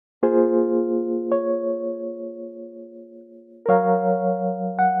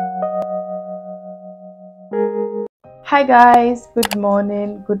Hi guys, good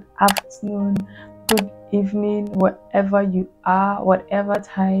morning, good afternoon, good evening, wherever you are, whatever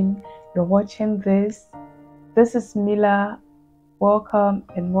time you're watching this. This is Mila. Welcome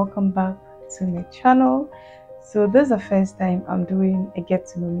and welcome back to my channel. So this is the first time I'm doing a get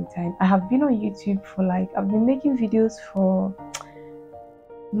to know me time. I have been on YouTube for I've been making videos for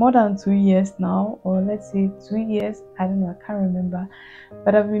more than 2 years now, or let's say 2 years. I don't know, I can't remember,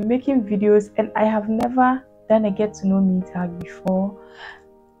 but I've been making videos and I have never done a get to know me tag before.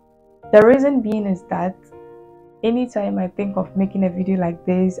 The reason being is that anytime I think of making a video like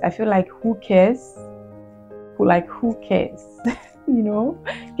this, I feel like who cares? Who cares? You know,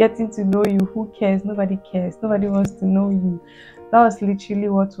 getting to know you, who cares? Nobody cares. Nobody wants to know you. That was literally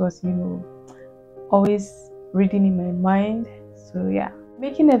what was, always reading in my mind. So yeah,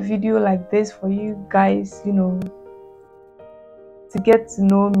 making a video like this for you guys, to get to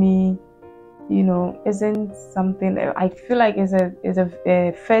know me, isn't something I feel like is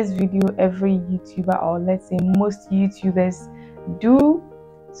a first video every YouTuber, or let's say most YouTubers, do.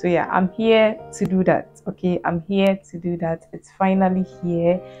 So yeah, I'm here to do that. Okay, I'm here to do that. It's finally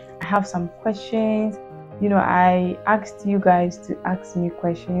here. I have some questions. I asked you guys to ask me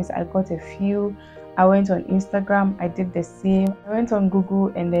questions. I got a few. I went on Instagram, I did the same. I went on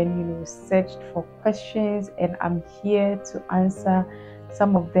Google and then searched for questions, and I'm here to answer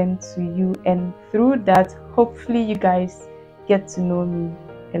some of them to you, and through that hopefully you guys get to know me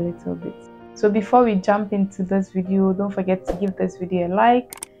a little bit. So before we jump into this video, don't forget to give this video a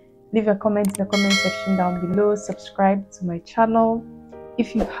like, leave a comment in the comment section down below, subscribe to my channel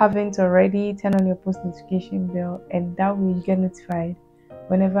if you haven't already, turn on your post notification bell, and that way you get notified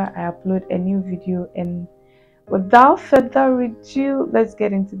whenever I upload a new video. And without further ado, let's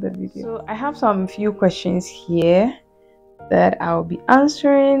get into the video. So I have some few questions here that I'll be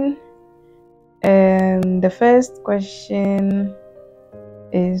answering, and the first question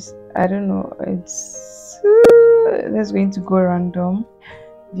is, I don't know, it's that's going to go random.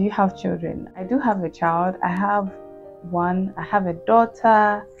 Do you have children? I do have a child. I have a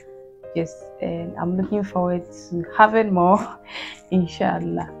daughter. Yes, and I'm looking forward to having more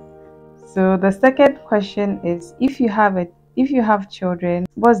inshallah. So the second question is, if you have children,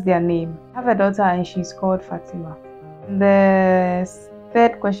 what's their name? I have a daughter and she's called Fatima. The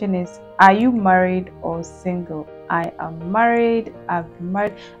third question is, are you married or single? I am married. I've been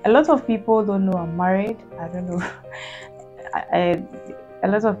married. A lot of people don't know I'm married. I don't know. A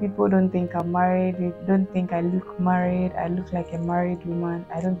lot of people don't think I'm married. They don't think I look married. I look like a married woman.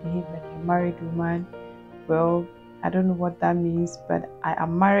 I don't behave like a married woman. Well, I don't know what that means, but I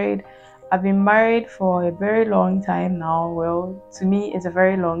am married. I've been married for a very long time now. Well, to me, it's a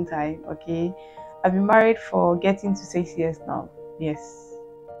very long time, okay? I've been married for getting to 6 years now. Yes,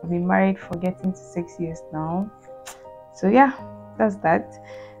 I've been married for getting to 6 years now. So yeah, that's that.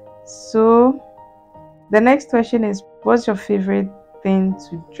 So the next question is, what's your favorite thing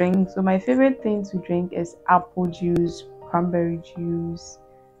to drink? So my favorite thing to drink is apple juice, cranberry juice,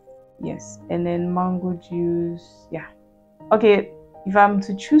 yes, and then mango juice. Yeah, okay, if I'm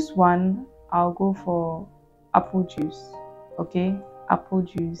to choose one, I'll go for apple juice. Okay, apple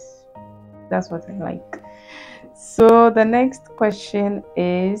juice, that's what I like. So the next question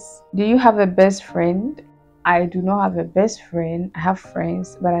is, do you have a best friend? I do not have a best friend. I have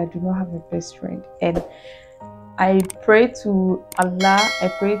friends, but I do not have a best friend. And I pray to Allah, I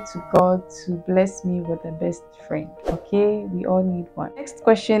pray to God to bless me with a best friend. Okay, we all need one. Next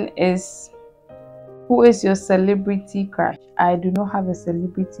question is, who is your celebrity crush? I do not have a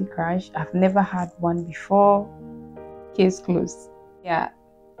celebrity crush. I've never had one before. Case closed. Yeah.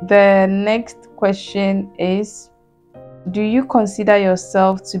 The next question is, do you consider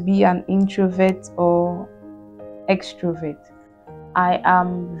yourself to be an introvert or extrovert? I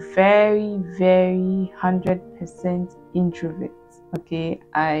am very 100% introvert. Okay,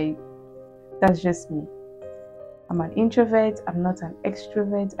 that's just me. I'm an introvert. I'm not an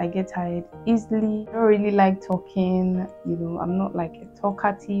extrovert. I get tired easily. I don't really like talking. I'm not like a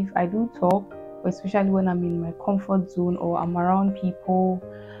talkative. I do talk, especially when I'm in my comfort zone or I'm around people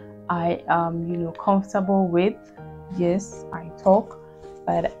I am comfortable with. Yes, I talk,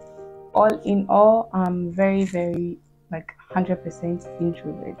 but all in all, I'm very 100%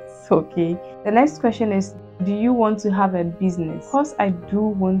 introvert. Okay, the next question is, do you want to have a business? Of course I do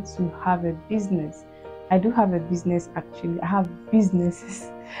want to have a business. I do have a business, actually. I have businesses.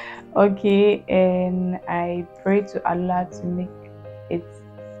 Okay, and I pray to Allah to make it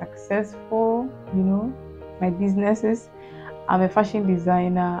successful, my businesses. I'm a fashion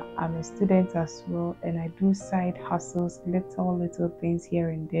designer, I'm a student as well, and I do side hustles, little things here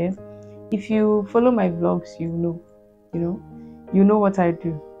and there. If you follow my vlogs, you know You know what I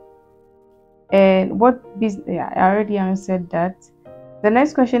do. And what business? Yeah, I already answered that. The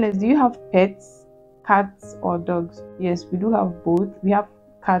next question is, do you have pets, cats or dogs? Yes, we do have both. We have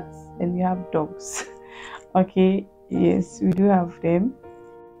cats and we have dogs. Okay, yes, we do have them.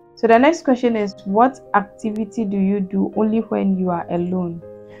 So the next question is, what activity do you do only when you are alone?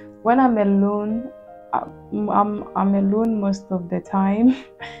 When I'm alone, I'm alone most of the time,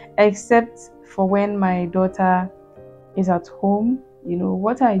 except for when my daughter is at home.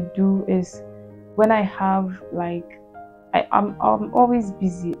 What I do is, when I have like, I'm always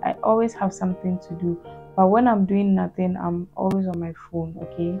busy. I always have something to do. But when I'm doing nothing, I'm always on my phone.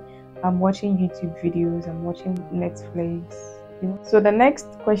 Okay, I'm watching YouTube videos. I'm watching Netflix. So the next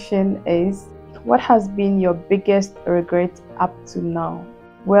question is, what has been your biggest regret up to now?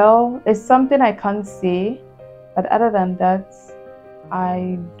 Well, it's something I can't say, but other than that,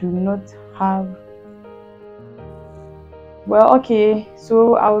 I do not have. Well, okay,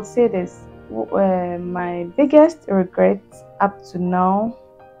 so I would say this. My biggest regret up to now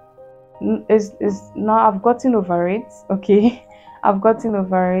is now I've gotten over it. Okay, I've gotten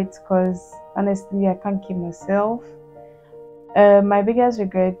over it because honestly, I can't keep myself. My biggest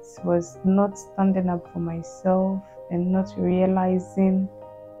regret was not standing up for myself and not realizing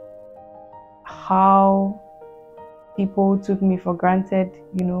how people took me for granted,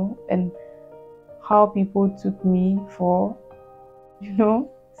 and how people took me for,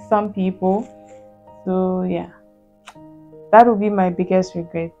 some people. So yeah, that would be my biggest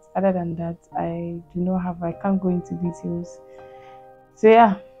regret. Other than that, I can't go into details. So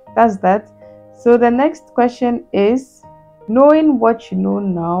yeah, that's that. So the next question is, knowing what you know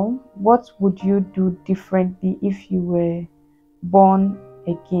now, what would you do differently if you were born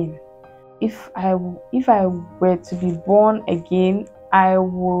again? If I were to be born again, I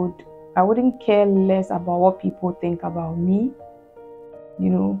wouldn't care less about what people think about me,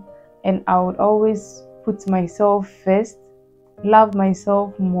 and I would always put myself first, love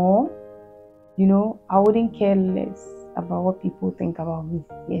myself more. I wouldn't care less about what people think about me.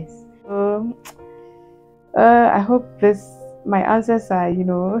 Yes. I hope this my answers are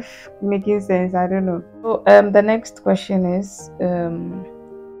making sense. I don't know. So the next question is,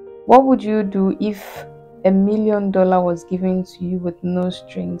 what would you do if $1 million was given to you with no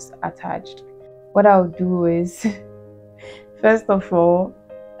strings attached? What I'll do is, first of all,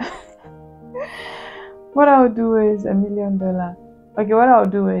 what I'll do is $1 million. Okay, what I'll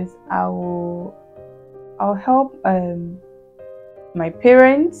do is I'll help my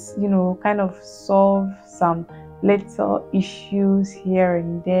parents, kind of solve some little issues here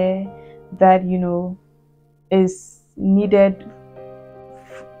and there that is needed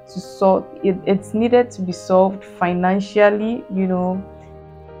to solve. It's needed to be solved financially,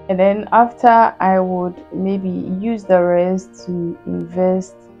 and then after, I would maybe use the rest to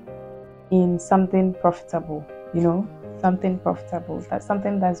invest in something profitable, something profitable. That's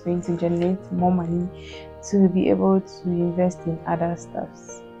something that's going to generate more money to be able to invest in other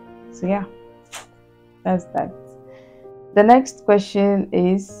stuffs. So yeah, that's that. The next question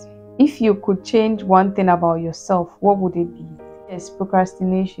is, if you could change one thing about yourself, what would it be? Yes,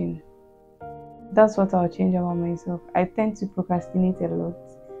 procrastination. That's what I'll change about myself. I tend to procrastinate a lot,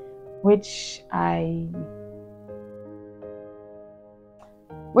 which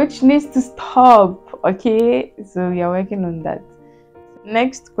needs to stop. Okay, so we are working on that.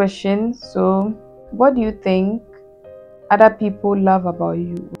 Next question. So, what do you think other people love about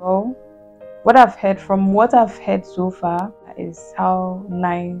you? Well, what I've heard so far is how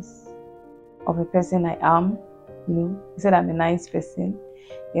nice of a person I am. You said I'm a nice person.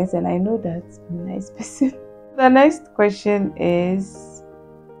 Yes, and I know that I'm a nice person. The next question is,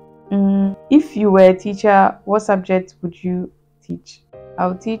 if you were a teacher, what subject would you teach?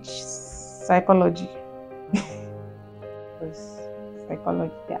 I'll teach psychology. Because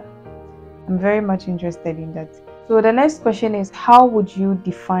psychology, yeah, I'm very much interested in that. So the next question is, how would you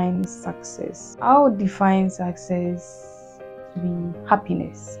define success? I would define success to be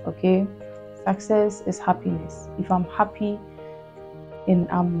happiness. Okay, success is happiness. If I'm happy and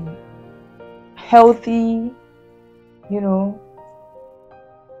I'm healthy,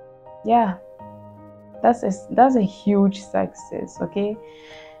 yeah, that's a huge success. Okay,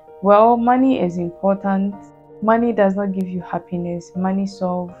 well, money is important. Money does not give you happiness. Money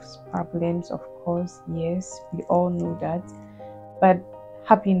solves problems, of course. Yes, we all know that. But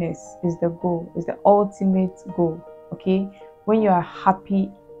happiness is the goal, is the ultimate goal. Okay, when you are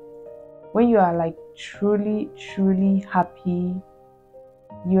happy, when you are like truly, truly happy,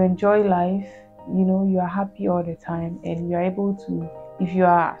 you enjoy life. You are happy all the time, and you are able to, if you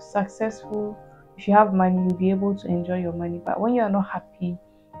are successful, If you have money, you'll be able to enjoy your money. But when you are not happy,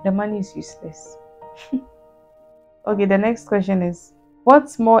 the money is useless. Okay, the next question is,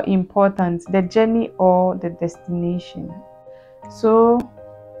 what's more important, the journey or the destination? So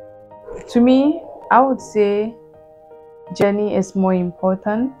to me, I would say journey is more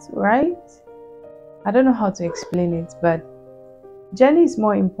important, right? I don't know how to explain it, but journey is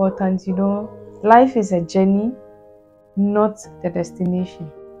more important. Life is a journey, not the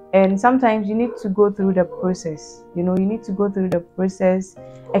destination. And sometimes you need to go through the process. You need to go through the process,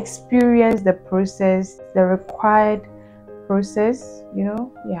 experience the process, the required process.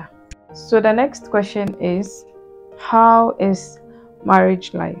 Yeah. So the next question is, how is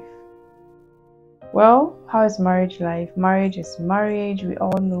marriage life? Well, how is marriage life? Marriage is marriage. We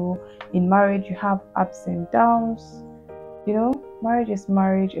all know in marriage you have ups and downs. Marriage is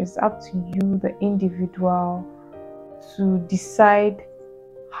marriage. It's up to you, the individual, to decide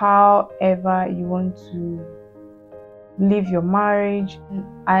however you want to live your marriage.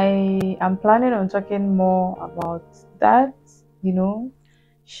 I am planning on talking more about that,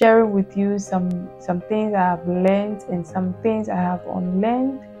 sharing with you some things I have learned and some things I have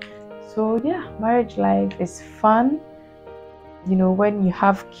unlearned. So yeah, marriage life is fun. When you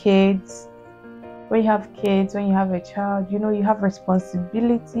have kids, when you have a child, you have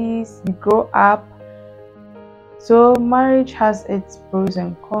responsibilities, you grow up. So marriage has its pros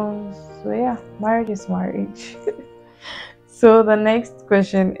and cons. So yeah, marriage is marriage. So the next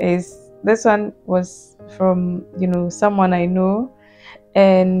question is, this one was from someone I know,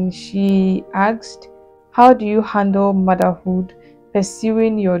 and she asked, how do you handle motherhood,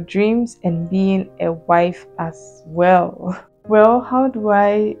 pursuing your dreams and being a wife as well? Well,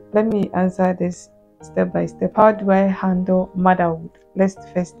 let me answer this step by step. How do I handle motherhood? Let's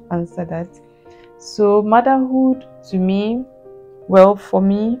first answer that. So motherhood, to me, well, for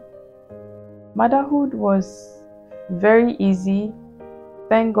me, motherhood was very easy.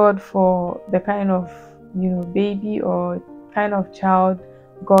 Thank God for the kind of baby or kind of child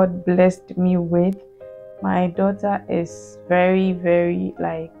God blessed me with. My daughter is very, very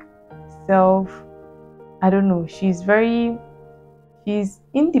I don't know, she's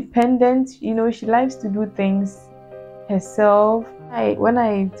independent. She likes to do things herself. When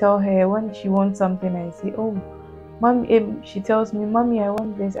I tell her, when she wants something, I say, oh, Mommy, she tells me, Mommy, I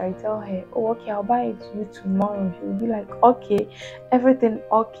want this. I tell her, oh, okay, I'll buy it to you tomorrow. She will be like, okay, everything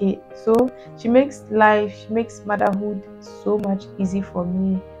okay. So she makes motherhood so much easy for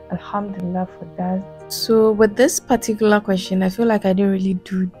me. Alhamdulillah for that. So with this particular question, I feel like I didn't really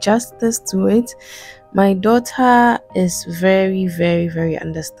do justice to it. My daughter is very, very, very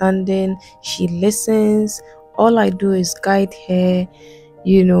understanding. She listens. All I do is guide her,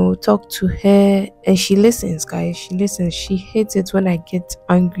 talk to her, and she listens, guys. She listens. She hates it when I get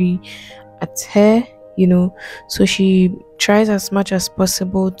angry at her, so she tries as much as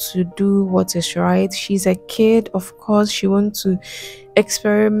possible to do what is right. She's a kid, of course. She wants to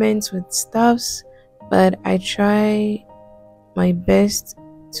experiment with stuffs, but I try my best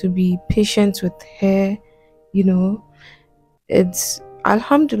to be patient with her. It's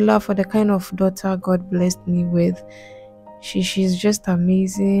alhamdulillah for the kind of daughter God blessed me with. She's just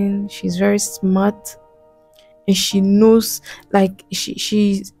amazing. She's very smart, and she knows,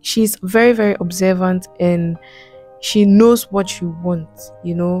 she's very, very observant, and she knows what you want,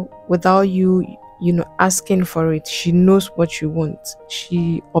 without you asking for it. She knows what you want.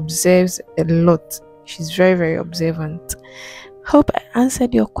 She observes a lot. She's very, very observant. Hope I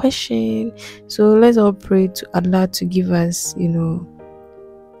answered your question. So let's all pray to Allah to give us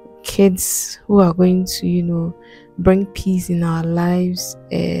kids who are going to bring peace in our lives,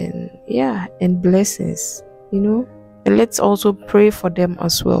 and blessings, and let's also pray for them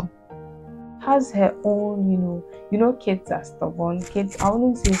as well. Has her own, kids are stubborn. Kids, I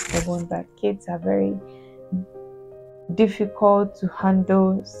wouldn't say stubborn, but kids are very difficult to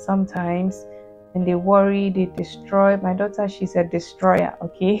handle sometimes, and they worry, they destroy. My daughter, she's a destroyer,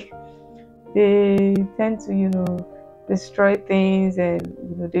 okay? They tend to destroy things, and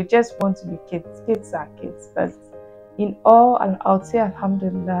they just want to be kids. Kids are kids. But in all, I'll say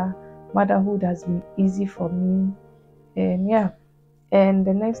alhamdulillah, motherhood has been easy for me. And yeah, and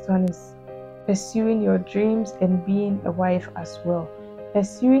the next one is pursuing your dreams and being a wife as well.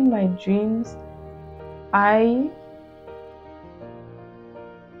 Pursuing my dreams,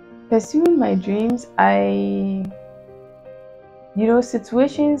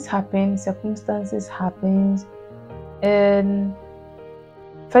 situations happen, circumstances happen, and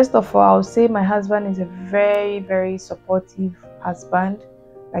first of all, I'll say my husband is a very, very supportive husband.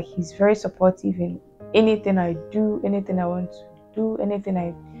 He's very supportive in anything I do, anything I want to do, anything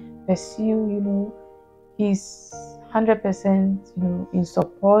I pursue, he's 100%, in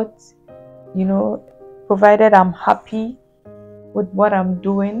support, provided I'm happy with what I'm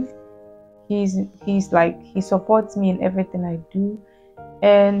doing. He's like, he supports me in everything I do.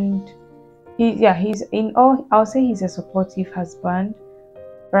 And he's in all, I'll say he's a supportive husband.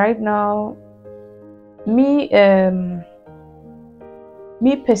 Right now, me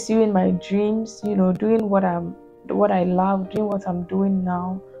me pursuing my dreams, doing what I love, doing what I'm doing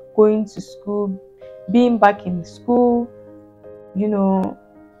now, going to school, being back in school, you know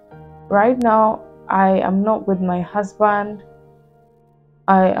right now I am not with my husband.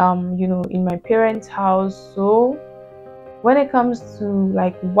 I am, in my parents' house. So when it comes to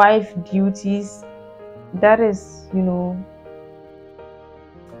like wife duties, that is,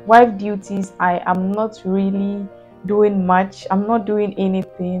 wife duties, I am not really doing much. I'm not doing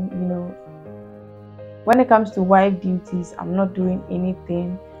anything, when it comes to wife duties, I'm not doing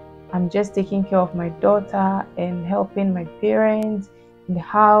anything. I'm just taking care of my daughter and helping my parents in the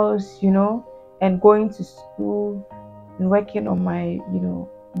house, and going to school and working on my,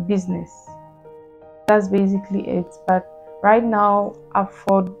 business. That's basically it. But right now,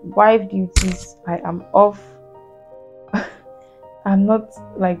 for wife duties, I am off. I'm not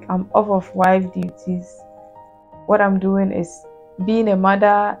like, I'm off of wife duties. What I'm doing is being a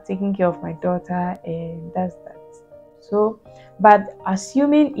mother, taking care of my daughter, and that's that. So, but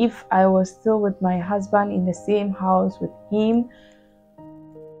assuming if I was still with my husband in the same house with him,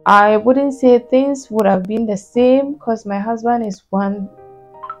 I wouldn't say things would have been the same, because my husband is one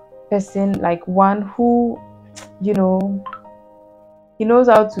person, like one who, you know, he knows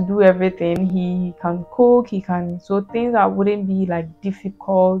how to do everything. He can cook, so things that wouldn't be like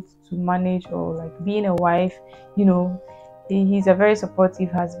difficult to manage, or like being a wife, you know, he's a very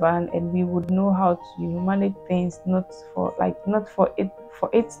supportive husband, and we would know how to, manage things, not for it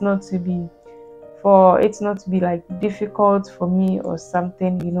not to be like difficult for me or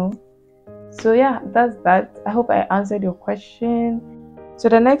something. So yeah, that's that. I hope I answered your question. So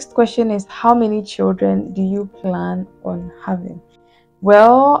the next question is, how many children do you plan on having?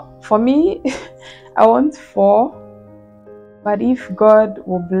 Well, for me, I want 4, but if God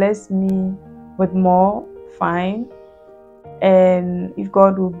will bless me with more, fine. And if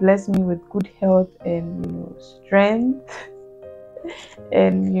God will bless me with good health and, strength,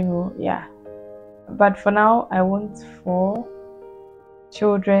 and, yeah. But for now, I want 4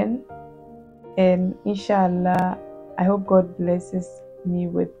 children, and inshallah, I hope God blesses me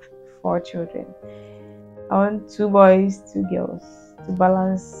with 4 children. I want 2 boys, 2 girls to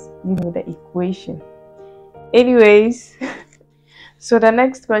balance, the equation. Anyways, so the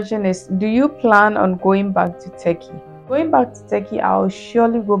next question is, do you plan on going back to Turkey? Going back to Turkey, I'll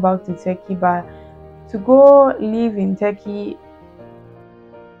surely go back to Turkey, but to go live in Turkey,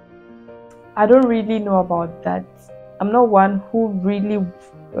 I don't really know about that. I'm not one who really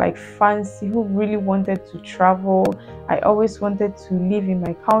who really wanted to travel. I always wanted to live in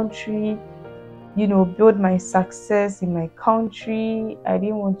my country, build my success in my country. I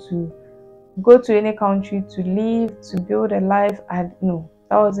didn't want to go to any country to live, to build a life. No,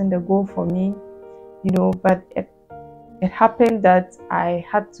 that wasn't the goal for me, but it happened that I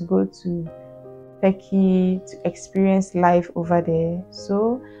had to go to Turkey to experience life over there.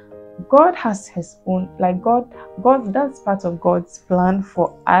 So God has his own, like God, that's part of God's plan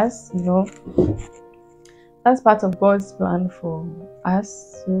for us, that's part of God's plan for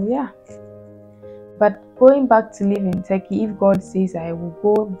us. So yeah. But going back to live in Turkey, if God says I will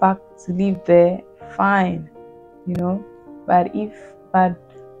go back to live there, fine, But but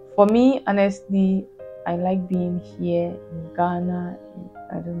for me, honestly, I like being here in Ghana.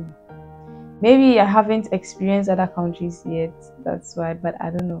 I don't know. Maybe I haven't experienced other countries yet, that's why, but I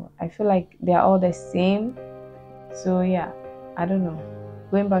don't know. I feel like they are all the same. So yeah, I don't know.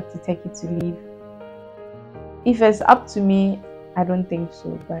 Going back to Turkey to live. If it's up to me, I don't think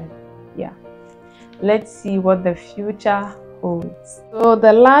so, but yeah. Let's see what the future holds. So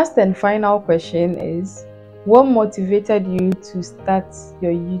the last and final question is, what motivated you to start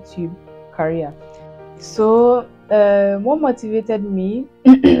your YouTube career? So what motivated me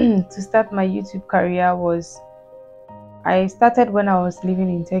to start my YouTube career was, I started when I was living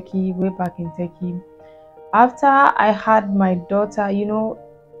in Turkey, way back in Turkey. After I had my daughter,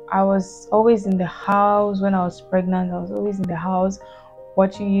 I was always in the house. When I was pregnant, I was always in the house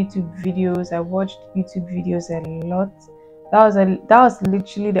watching YouTube videos. I watched YouTube videos a lot. That was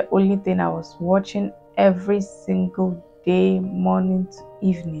literally the only thing I was watching every single day, morning to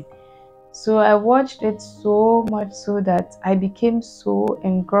evening. So I watched it so much, so that I became so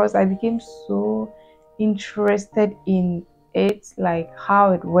engrossed. I became so interested in it, like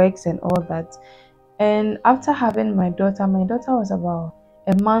how it works and all that. And after having my daughter was about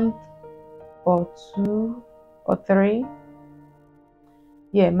a month or 2 or 3.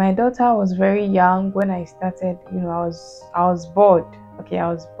 Yeah, my daughter was very young when I started. I was bored. Okay, I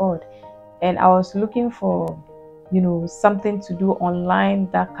was bored, and I was looking for something to do online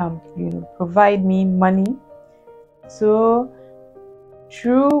that can provide me money. So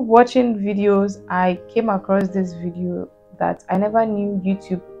through watching videos, I came across this video that I never knew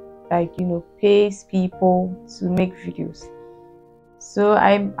YouTube pays people to make videos. So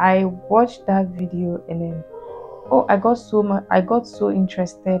I watched that video, and then I got so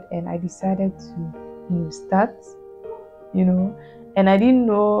interested, and I decided to start, and I didn't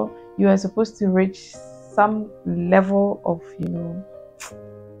know you are supposed to reach some level of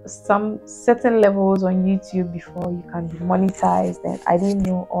some certain levels on YouTube before you can be monetized, and I didn't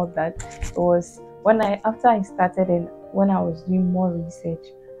know all that. It was after I started, and when I was doing more research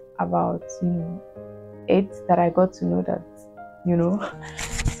about it, that I got to know that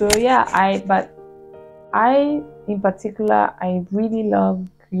so yeah, I in particular, I really love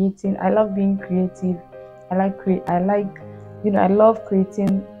creating. I love being creative. I love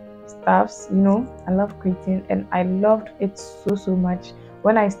creating stuffs, I love creating, and I loved it so much.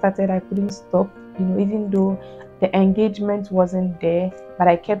 When I started, I couldn't stop, even though the engagement wasn't there, but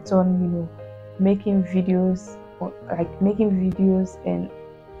I kept on, making videos, and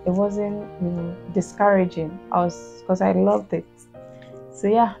it wasn't, discouraging. Because I loved it. So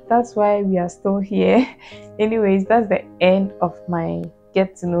yeah, that's why we are still here. Anyways, that's the end of my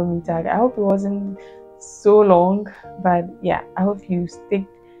get to know me tag. I hope it wasn't so long, but yeah, I hope you stick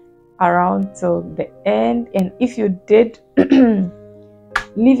around till the end. And if you did,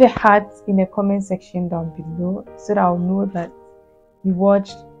 leave a heart in the comment section down below so that I'll know that you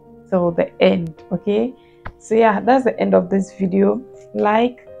watched till the end. Okay, so yeah, that's the end of this video.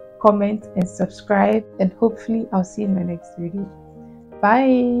 Like, comment, and subscribe, and hopefully I'll see you in my next video.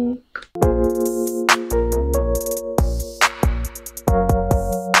 Bye.